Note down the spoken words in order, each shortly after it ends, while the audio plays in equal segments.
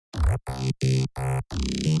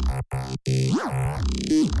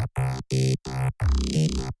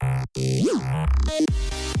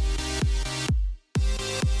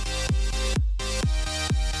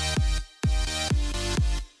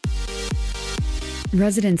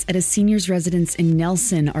Residents at a seniors residence in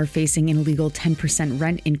Nelson are facing an illegal 10%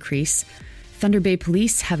 rent increase. Thunder Bay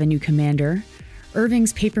Police have a new commander.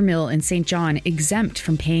 Irving's paper mill in St. John exempt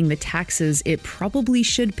from paying the taxes it probably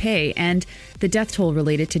should pay, and the death toll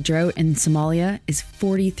related to drought in Somalia is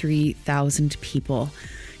 43,000 people.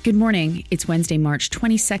 Good morning. It's Wednesday, March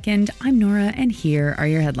 22nd. I'm Nora, and here are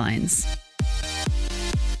your headlines.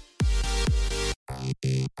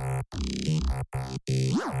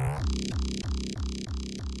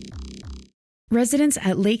 Residents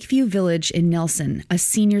at Lakeview Village in Nelson, a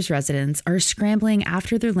seniors residence, are scrambling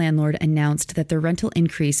after their landlord announced that their rental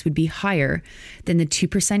increase would be higher than the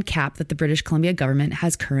 2% cap that the British Columbia government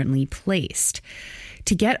has currently placed.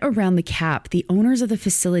 To get around the cap, the owners of the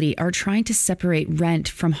facility are trying to separate rent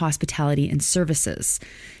from hospitality and services.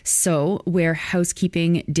 So, where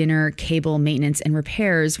housekeeping, dinner, cable, maintenance, and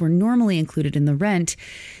repairs were normally included in the rent,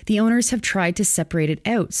 the owners have tried to separate it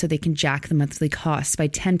out so they can jack the monthly costs by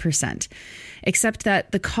 10%. Except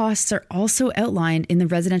that the costs are also outlined in the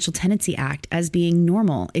Residential Tenancy Act as being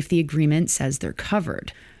normal if the agreement says they're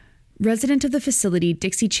covered. Resident of the facility,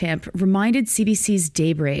 Dixie Champ, reminded CBC's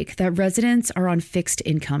Daybreak that residents are on fixed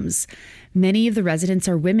incomes. Many of the residents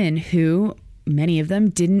are women who, many of them,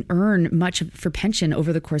 didn't earn much for pension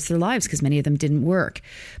over the course of their lives because many of them didn't work.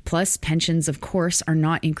 Plus, pensions, of course, are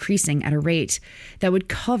not increasing at a rate that would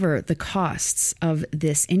cover the costs of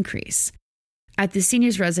this increase. At the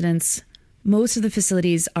seniors residence, most of the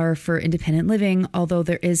facilities are for independent living, although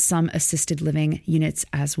there is some assisted living units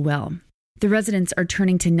as well. The residents are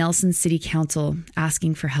turning to Nelson City Council,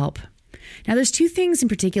 asking for help. Now, there's two things in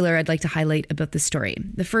particular I'd like to highlight about this story.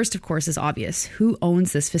 The first, of course, is obvious. Who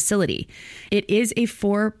owns this facility? It is a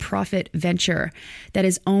for-profit venture that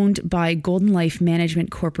is owned by Golden Life Management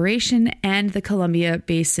Corporation and the Columbia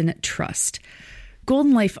Basin Trust.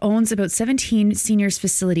 Golden Life owns about 17 seniors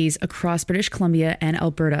facilities across British Columbia and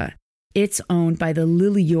Alberta. It's owned by the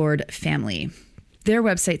Lilliord family. Their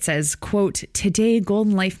website says, quote, "Today,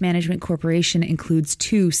 Golden Life Management Corporation includes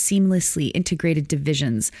two seamlessly integrated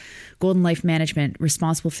divisions, Golden Life Management,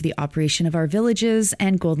 responsible for the operation of our villages,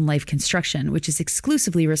 and Golden Life Construction, which is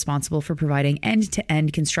exclusively responsible for providing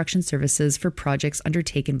end-to-end construction services for projects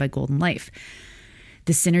undertaken by Golden Life.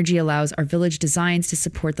 The synergy allows our village designs to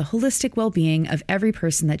support the holistic well-being of every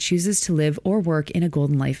person that chooses to live or work in a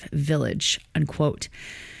Golden Life village," unquote.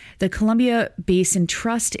 The Columbia Basin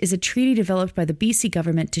Trust is a treaty developed by the BC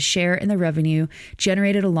government to share in the revenue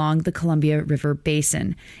generated along the Columbia River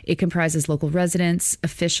Basin. It comprises local residents,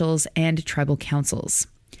 officials, and tribal councils.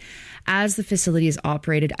 As the facility is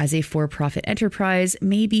operated as a for-profit enterprise,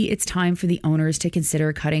 maybe it's time for the owners to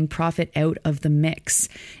consider cutting profit out of the mix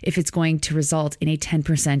if it's going to result in a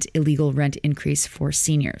 10% illegal rent increase for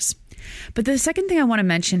seniors. But the second thing I want to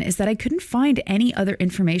mention is that I couldn't find any other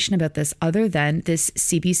information about this other than this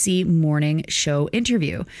CBC morning show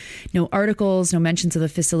interview. No articles, no mentions of the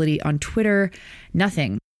facility on Twitter,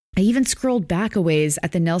 nothing. I even scrolled back a ways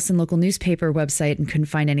at the Nelson local newspaper website and couldn't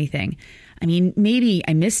find anything. I mean, maybe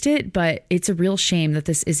I missed it, but it's a real shame that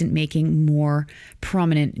this isn't making more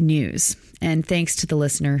prominent news. And thanks to the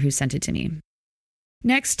listener who sent it to me.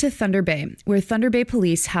 Next to Thunder Bay, where Thunder Bay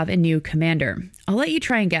Police have a new commander. I'll let you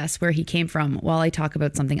try and guess where he came from while I talk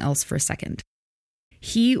about something else for a second.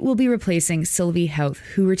 He will be replacing Sylvie Houth,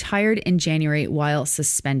 who retired in January while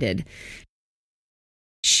suspended.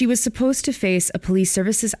 She was supposed to face a Police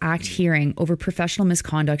Services Act hearing over professional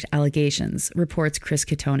misconduct allegations, reports Chris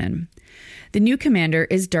Katonen. The new commander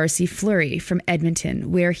is Darcy Fleury from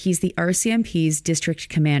Edmonton, where he's the RCMP's district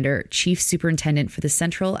commander, chief superintendent for the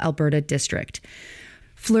Central Alberta District.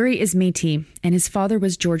 Fleury is Métis, and his father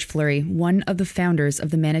was George Fleury, one of the founders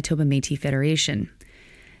of the Manitoba Métis Federation.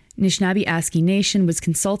 Anishinaabe Nation was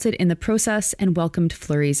consulted in the process and welcomed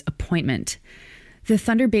Fleury's appointment. The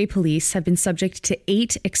Thunder Bay Police have been subject to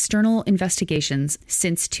 8 external investigations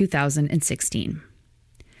since 2016.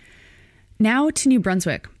 Now to New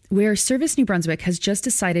Brunswick, where Service New Brunswick has just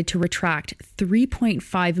decided to retract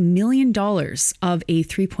 $3.5 million of a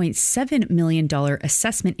 $3.7 million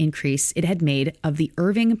assessment increase it had made of the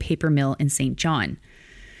Irving paper mill in St. John.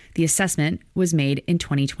 The assessment was made in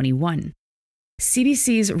 2021.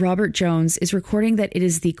 CBC's Robert Jones is recording that it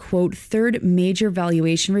is the, quote, third major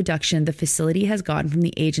valuation reduction the facility has gotten from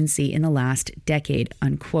the agency in the last decade,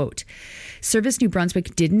 unquote. Service New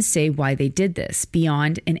Brunswick didn't say why they did this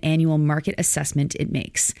beyond an annual market assessment it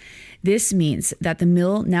makes. This means that the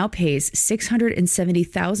mill now pays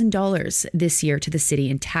 $670,000 this year to the city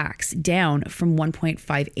in tax, down from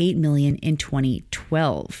 $1.58 million in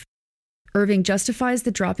 2012. Irving justifies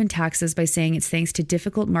the drop in taxes by saying it's thanks to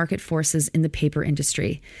difficult market forces in the paper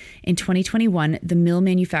industry. In 2021, the mill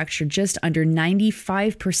manufactured just under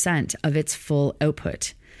 95% of its full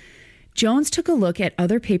output. Jones took a look at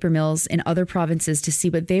other paper mills in other provinces to see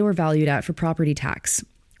what they were valued at for property tax,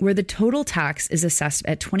 where the total tax is assessed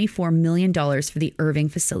at $24 million for the Irving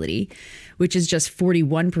facility, which is just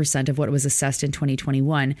 41% of what was assessed in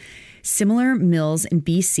 2021. Similar mills in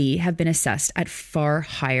BC have been assessed at far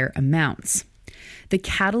higher amounts. The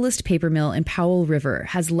Catalyst paper mill in Powell River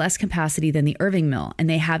has less capacity than the Irving mill, and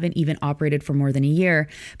they haven't even operated for more than a year,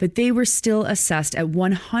 but they were still assessed at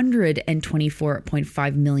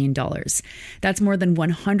 $124.5 million. That's more than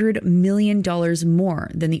 $100 million more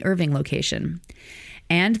than the Irving location.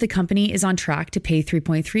 And the company is on track to pay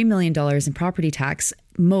 $3.3 million in property tax,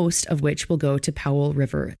 most of which will go to Powell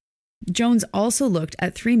River. Jones also looked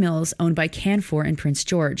at 3 mills owned by Canfor and Prince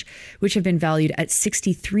George, which have been valued at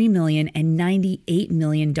 $63 million and $98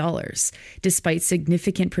 million, despite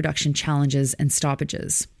significant production challenges and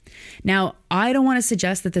stoppages. Now, I don't want to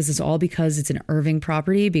suggest that this is all because it's an Irving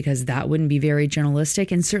property, because that wouldn't be very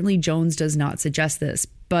journalistic, and certainly Jones does not suggest this.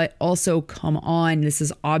 But also, come on, this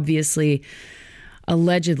is obviously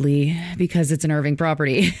allegedly because it's an Irving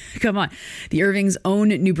property. Come on. The Irvings own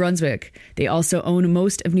New Brunswick. They also own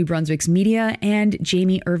most of New Brunswick's media, and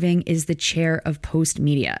Jamie Irving is the chair of Post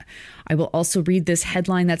Media. I will also read this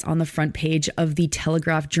headline that's on the front page of the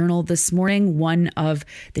Telegraph Journal this morning, one of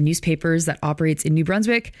the newspapers that operates in New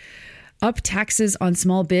Brunswick. Up taxes on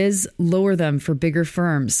small biz, lower them for bigger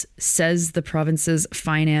firms, says the province's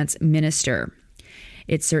finance minister.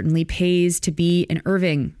 It certainly pays to be an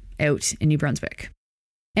Irving out in New Brunswick.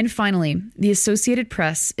 And finally, the Associated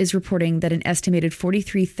Press is reporting that an estimated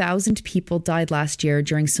 43,000 people died last year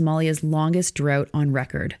during Somalia's longest drought on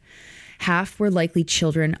record. Half were likely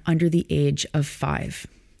children under the age of 5.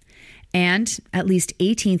 And at least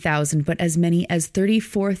 18,000, but as many as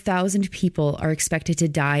 34,000 people are expected to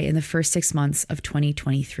die in the first 6 months of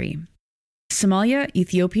 2023. Somalia,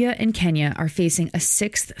 Ethiopia, and Kenya are facing a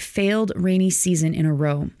 6th failed rainy season in a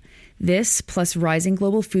row. This, plus rising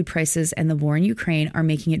global food prices and the war in Ukraine, are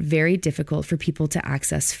making it very difficult for people to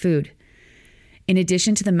access food. In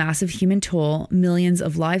addition to the massive human toll, millions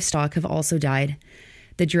of livestock have also died.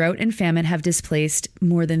 The drought and famine have displaced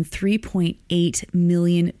more than 3.8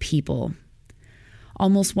 million people.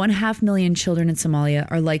 Almost 500,000 children in Somalia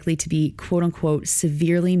are likely to be, quote unquote,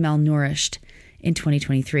 severely malnourished in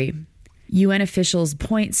 2023. UN officials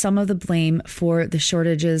point some of the blame for the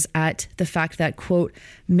shortages at the fact that, quote,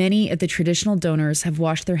 many of the traditional donors have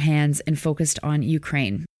washed their hands and focused on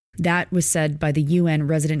Ukraine. That was said by the UN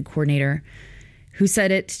resident coordinator, who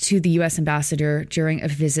said it to the US ambassador during a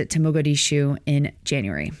visit to Mogadishu in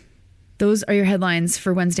January. Those are your headlines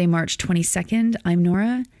for Wednesday, March 22nd. I'm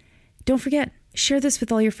Nora. Don't forget, share this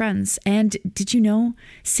with all your friends. And did you know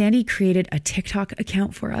Sandy created a TikTok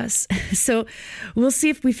account for us? So we'll see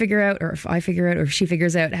if we figure out, or if I figure out, or if she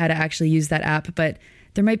figures out how to actually use that app. But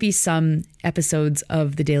there might be some episodes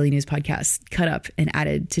of the Daily News podcast cut up and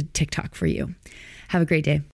added to TikTok for you. Have a great day.